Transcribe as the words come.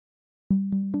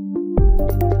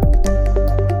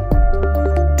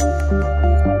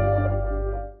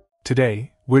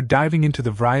Today, we're diving into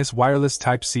the Vrriis wireless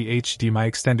Type-C HDMI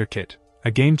extender kit,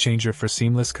 a game-changer for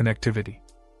seamless connectivity.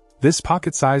 This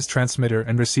pocket-sized transmitter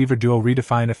and receiver duo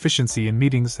redefine efficiency in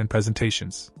meetings and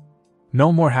presentations.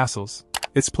 No more hassles.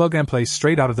 It's plug and play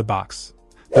straight out of the box.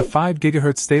 The 5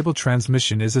 GHz stable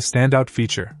transmission is a standout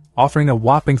feature, offering a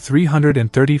whopping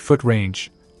 330-foot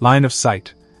range, line of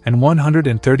sight, and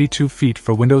 132 feet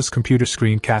for Windows computer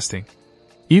screen casting.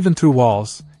 Even through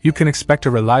walls, you can expect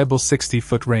a reliable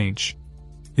 60-foot range.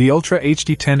 The Ultra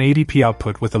HD 1080p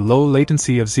output with a low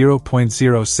latency of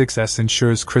 0.06s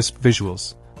ensures crisp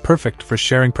visuals, perfect for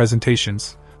sharing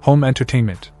presentations, home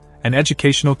entertainment, and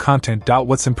educational content.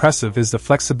 What's impressive is the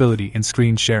flexibility in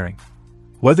screen sharing.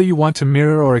 Whether you want to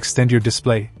mirror or extend your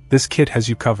display, this kit has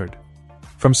you covered.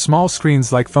 From small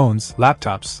screens like phones,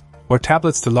 laptops, or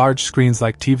tablets to large screens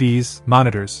like TVs,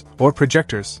 monitors, or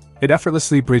projectors, it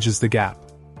effortlessly bridges the gap.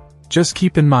 Just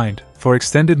keep in mind, for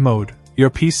extended mode, your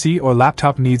PC or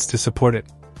laptop needs to support it.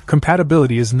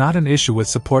 Compatibility is not an issue with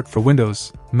support for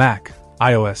Windows, Mac,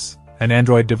 iOS, and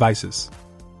Android devices.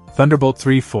 Thunderbolt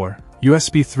 3.4,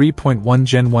 USB 3.1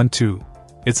 Gen 1.2,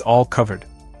 it's all covered.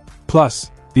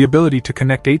 Plus, the ability to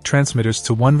connect 8 transmitters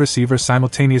to one receiver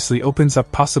simultaneously opens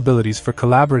up possibilities for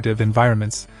collaborative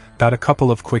environments. A couple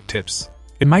of quick tips.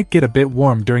 It might get a bit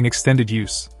warm during extended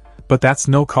use, but that's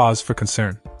no cause for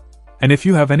concern. And if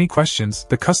you have any questions,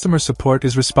 the customer support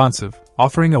is responsive,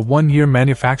 offering a 1-year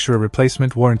manufacturer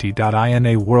replacement warranty. In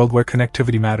a world where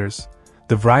connectivity matters,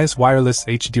 the Vrriis wireless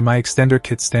HDMI extender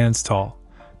kit stands tall,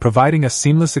 providing a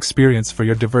seamless experience for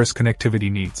your diverse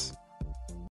connectivity needs.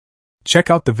 Check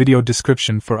out the video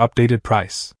description for updated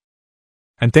price.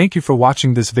 And thank you for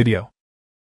watching this video.